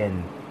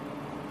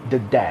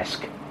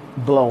desk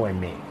blowing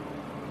me.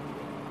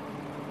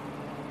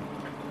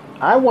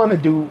 I want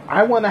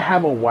to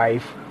have a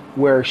wife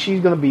where she's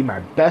going to be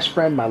my best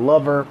friend, my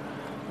lover,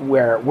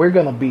 where we're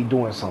going to be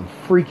doing some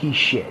freaky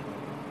shit.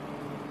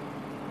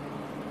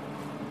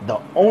 The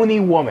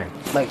only woman,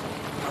 like,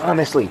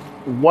 honestly,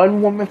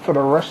 one woman for the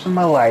rest of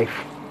my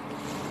life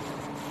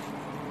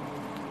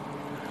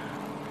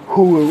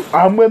who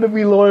I'm going to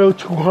be loyal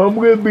to, I'm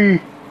going to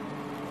be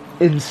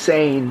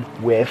insane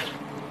with,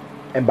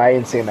 and by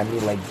insane I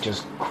mean like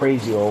just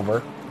crazy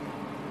over,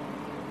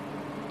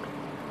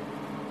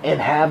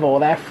 and have all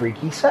that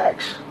freaky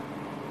sex.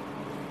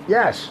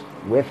 Yes,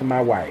 with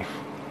my wife.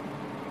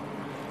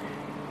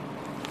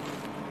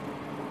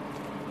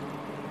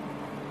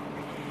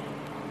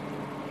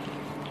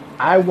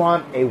 I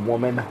want a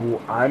woman who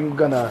I'm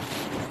gonna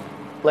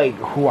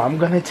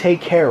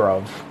take care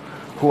of,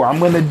 who I'm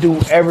gonna do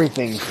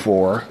everything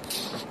for.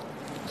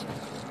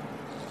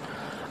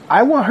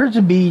 I want her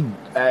to be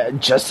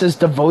just as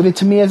devoted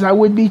to me as I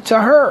would be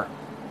to her.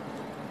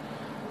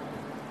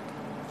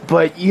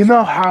 But you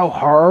know how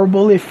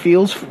horrible it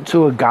feels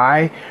to a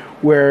guy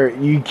where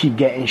you keep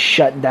getting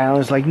shut down.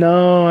 It's like,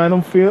 no, I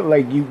don't feel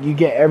like you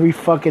get every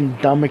fucking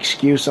dumb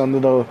excuse under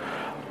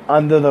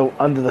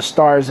the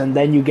stars, and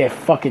then you get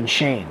fucking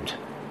shamed.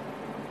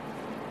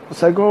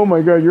 It's like, oh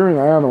my god, you're an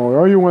animal.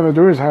 All you want to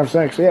do is have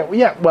sex.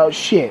 Yeah, well,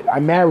 shit, I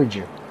married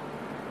you.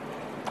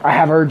 I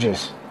have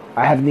urges.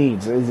 I have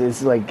needs.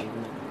 It's like,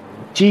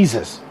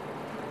 Jesus.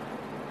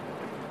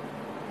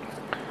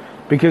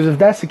 Because if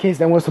that's the case,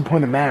 then what's the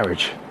point of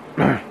marriage?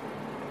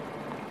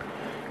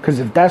 Because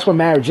if that's what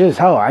marriage is,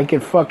 hell, I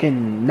could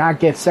fucking not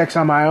get sex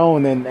on my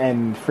own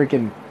and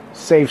freaking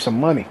save some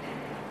money.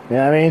 You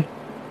know what I mean?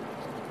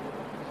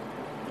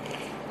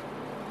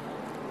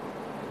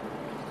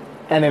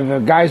 And if a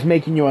guy's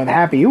making you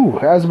unhappy, ooh,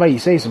 I was about to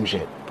say some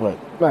shit. But,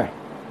 right.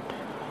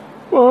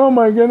 Well, oh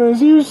my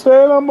goodness, you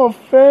said I'm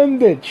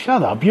offended.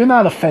 Shut up, you're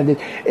not offended.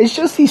 It's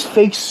just these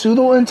fake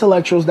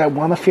pseudo-intellectuals that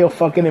want to feel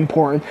fucking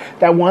important,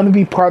 that want to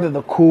be part of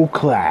the cool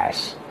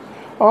class.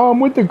 Oh, I'm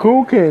with the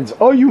cool kids.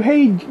 Oh, you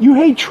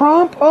hate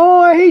Trump? Oh,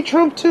 I hate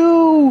Trump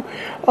too.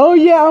 Oh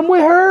yeah, I'm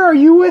with her. Are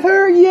you with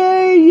her?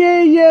 Yay,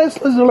 yay, yes.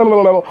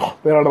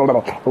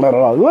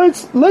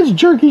 Let's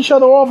jerk each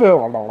other off.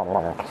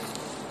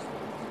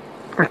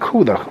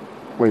 Cool though.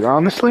 Wait,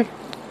 honestly?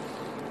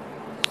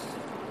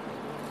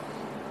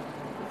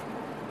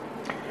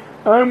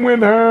 I'm with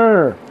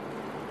her.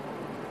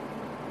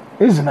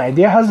 Here's an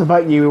idea. How's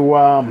about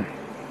you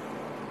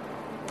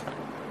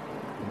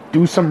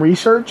do some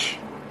research?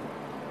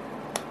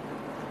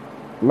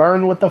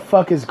 Learn what the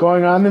fuck is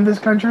going on in this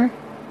country?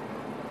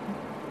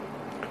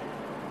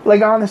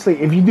 Like,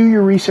 honestly, if you do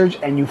your research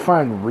and you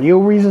find real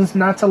reasons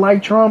not to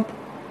like Trump,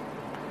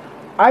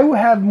 I would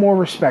have more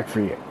respect for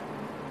you.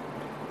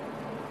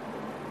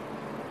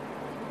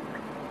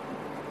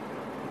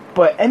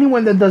 But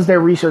anyone that does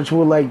their research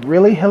will like,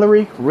 really,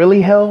 Hillary?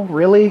 Really, Hill?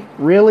 Really?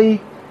 Really?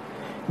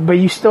 But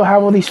you still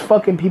have all these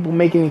fucking people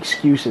making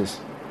excuses.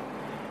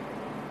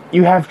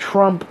 You have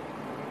Trump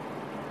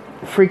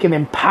freaking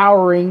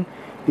empowering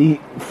the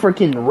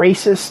freaking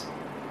racist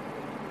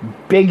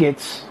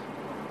bigots.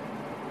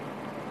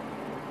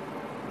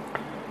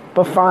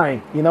 But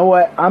fine, you know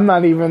what? I'm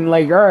not even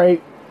like, all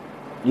right,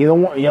 you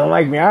don't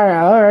like me.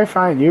 All right,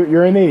 fine.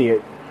 You're an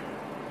idiot.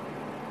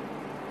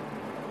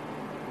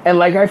 And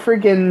like I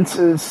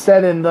freaking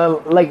said in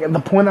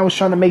the point I was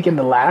trying to make in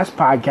the last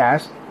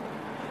podcast,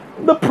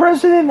 the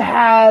president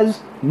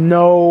has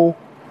no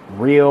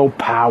real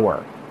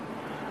power.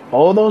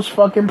 All those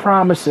fucking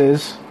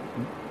promises,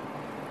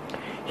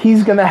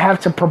 he's going to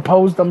have to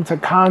propose them to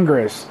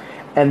Congress,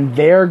 and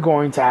they're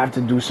going to have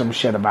to do some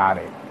shit about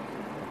it.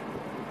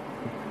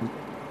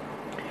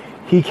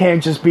 He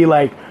can't just be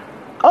like,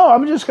 oh,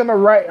 I'm just going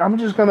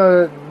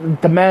to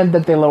demand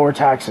that they lower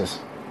taxes.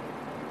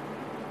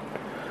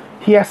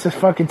 He has to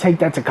fucking take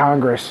that to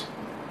Congress.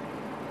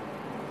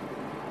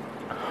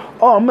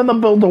 Oh, I'm going to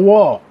build a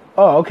wall.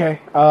 Oh, okay.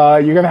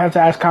 You're going to have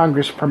to ask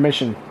Congress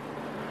permission.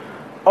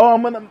 Oh,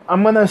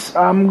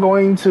 I'm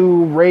going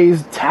to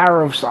raise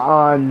tariffs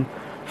on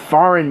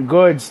foreign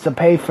goods to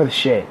pay for the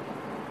shit.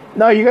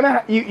 No,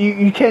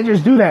 you can't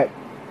just do that.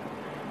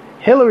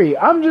 Hillary,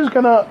 I'm just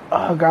gonna,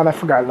 oh god, I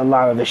forgot a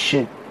lot of this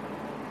shit.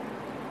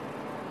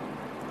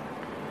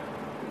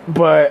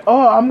 But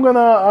I'm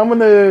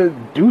gonna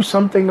do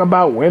something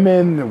about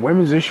women,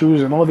 women's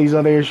issues, and all these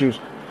other issues.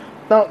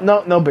 No,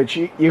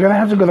 bitch, you're gonna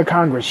have to go to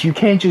Congress. You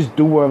can't just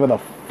do whatever the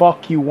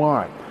fuck you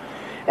want.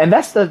 And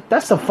that's the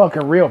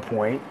fucking real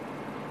point.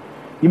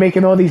 You're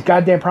making all these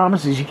goddamn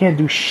promises. You can't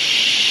do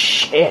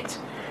shit.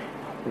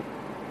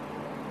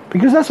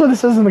 Because that's what it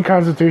says in the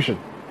Constitution.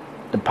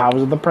 The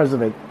powers of the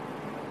president.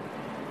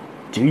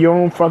 Do your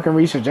own fucking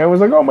research.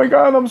 Everyone's like, oh my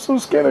god, I'm so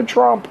scared of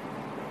Trump.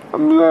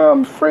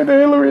 I'm afraid of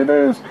Hillary,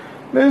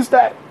 this,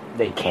 that.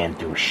 They can't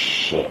do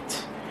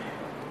shit.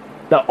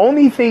 The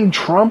only thing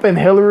Trump and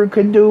Hillary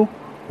could do,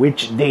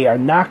 which they are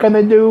not going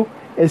to do,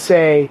 is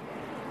say,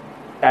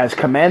 as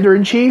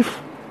commander-in-chief,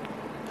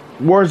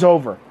 war's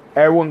over.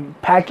 Everyone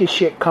pack your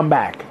shit, come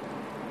back.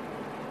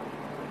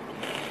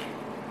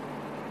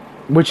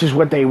 Which is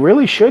what they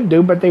really should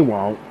do, but they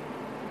won't.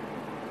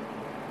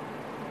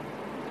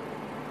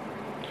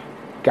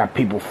 Got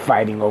people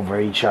fighting over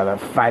each other,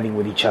 fighting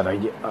with each other.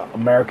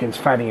 Americans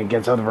fighting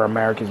against other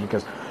Americans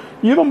because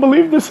you don't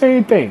believe the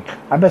same thing.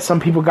 I bet some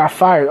people got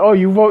fired. Oh,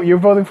 you're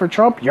voting for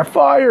Trump? You're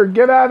fired.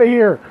 Get out of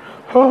here.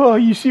 Oh,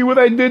 you see what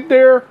I did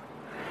there?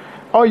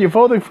 Oh, you're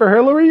voting for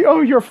Hillary?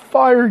 Oh, you're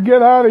fired.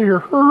 Get out of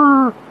here.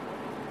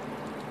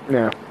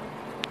 Yeah.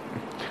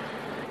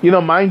 You know,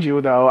 mind you,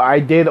 though,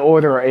 I did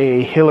order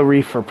a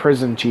Hillary for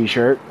Prison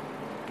t-shirt.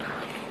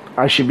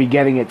 I should be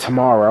getting it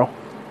tomorrow.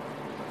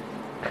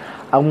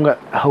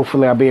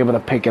 Hopefully I'll be able to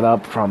pick it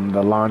up from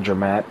the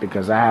laundromat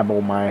because I have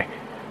all my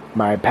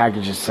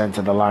packages sent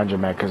to the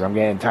laundromat because I'm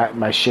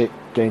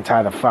getting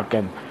tired of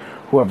fucking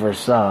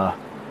whoever's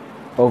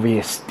over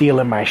here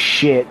stealing my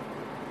shit.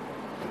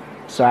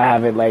 So I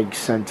have it like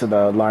sent to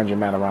the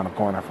laundromat around the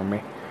corner from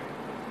me.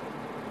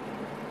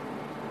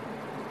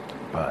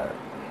 But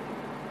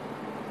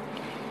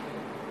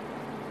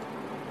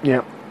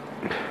yeah.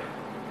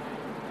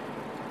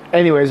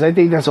 Anyways, I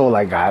think that's all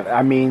I got.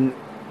 I mean,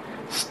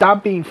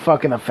 stop being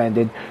fucking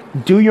offended.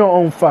 Do your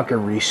own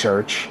fucking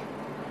research.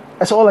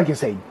 That's all I can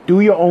say.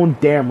 Do your own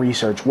damn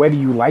research. Whether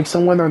you like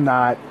someone or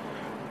not,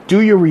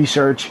 do your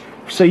research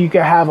so you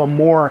can have a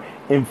more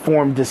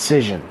informed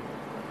decision.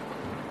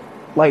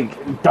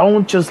 Like,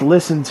 don't just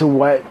listen to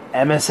what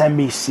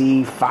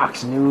MSNBC,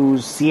 Fox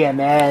News,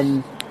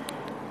 CNN,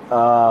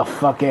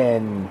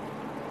 fucking...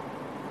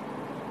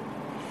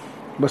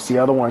 What's the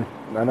other one?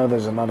 I know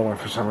there's another one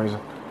for some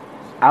reason.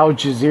 Al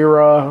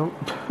Jazeera.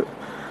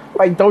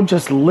 Like, don't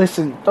just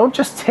listen. Don't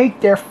just take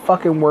their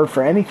fucking word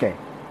for anything.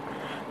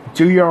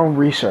 Do your own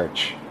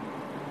research.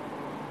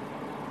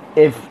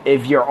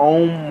 If your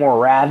own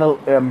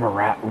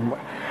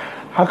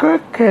How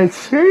can't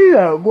say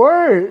that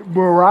word?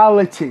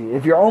 Morality.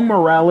 If your own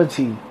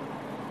morality,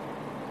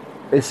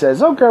 it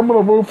says, okay, I'm going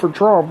to vote for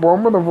Trump, or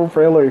I'm going to vote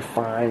for Hillary,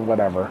 fine,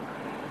 whatever.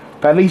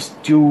 But at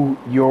least do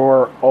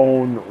your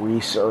own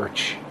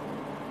research.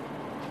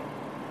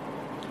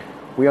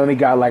 We only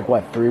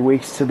got 3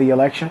 weeks to the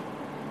election?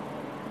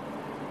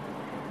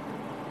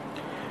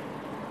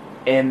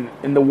 And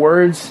in the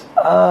words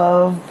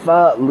of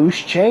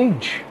Loose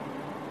Change,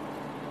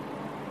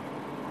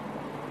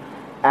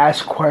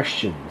 ask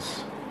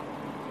questions,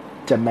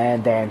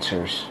 demand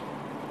answers.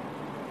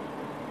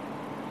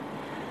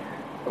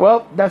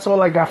 Well, that's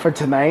all I got for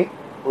tonight.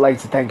 I'd like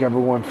to thank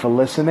everyone for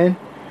listening.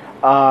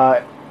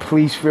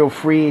 Please feel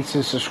free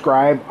to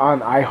subscribe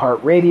on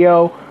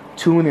iHeartRadio,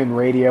 TuneIn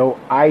Radio,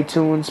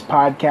 iTunes,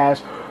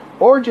 Podcast,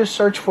 or just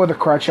search for the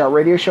Crotch Shot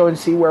Radio Show and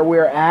see where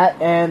we're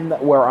at and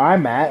where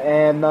I'm at,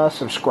 and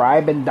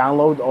subscribe and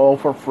download all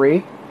for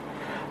free.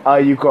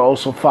 You can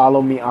also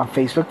follow me on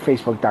Facebook,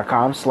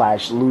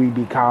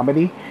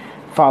 facebook.com/LouisBComedy.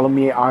 Follow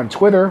me on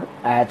Twitter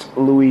at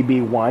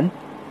LouisB1.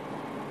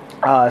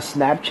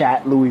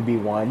 Snapchat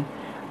LouisB1.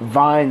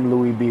 Vine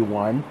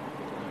LouisB1.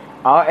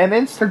 And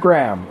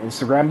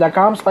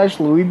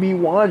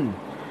Instagram.com/LouisB1.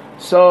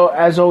 So,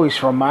 as always,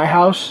 from my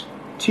house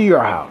to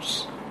your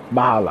house.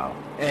 Mahalo.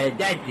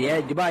 That's the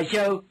end of my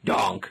show.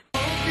 Donk.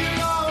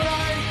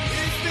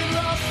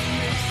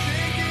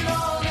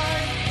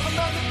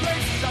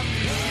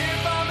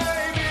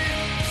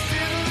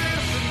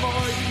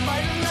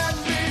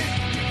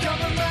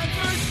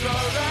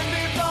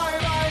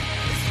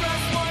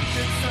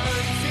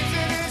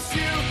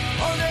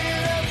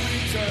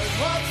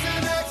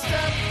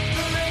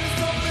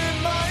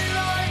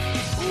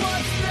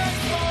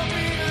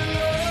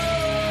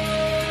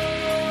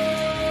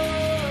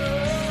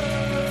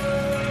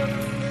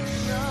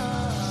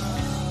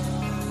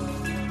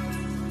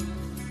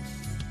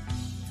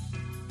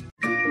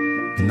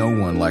 No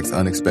one likes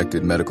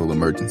unexpected medical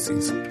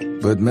emergencies,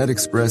 but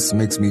MedExpress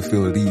makes me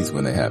feel at ease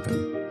when they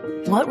happen.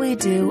 What we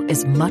do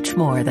is much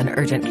more than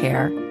urgent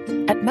care.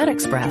 At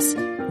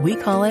MedExpress, we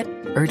call it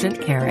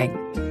urgent caring.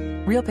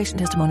 Real patient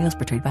testimonials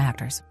portrayed by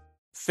actors.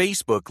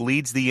 Facebook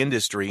leads the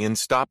industry in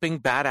stopping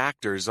bad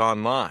actors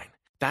online.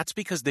 That's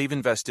because they've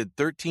invested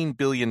 $13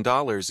 billion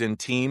in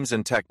teams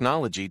and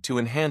technology to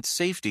enhance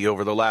safety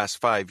over the last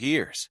 5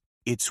 years.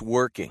 It's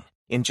working.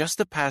 In just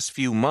the past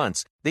few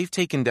months, they've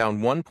taken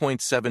down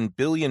 1.7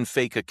 billion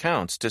fake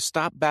accounts to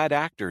stop bad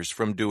actors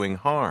from doing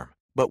harm.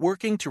 But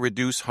working to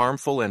reduce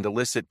harmful and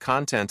illicit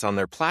content on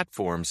their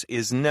platforms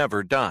is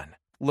never done.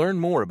 Learn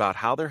more about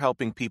how they're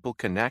helping people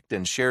connect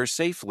and share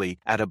safely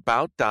at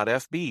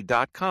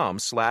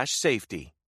about.fb.com/safety.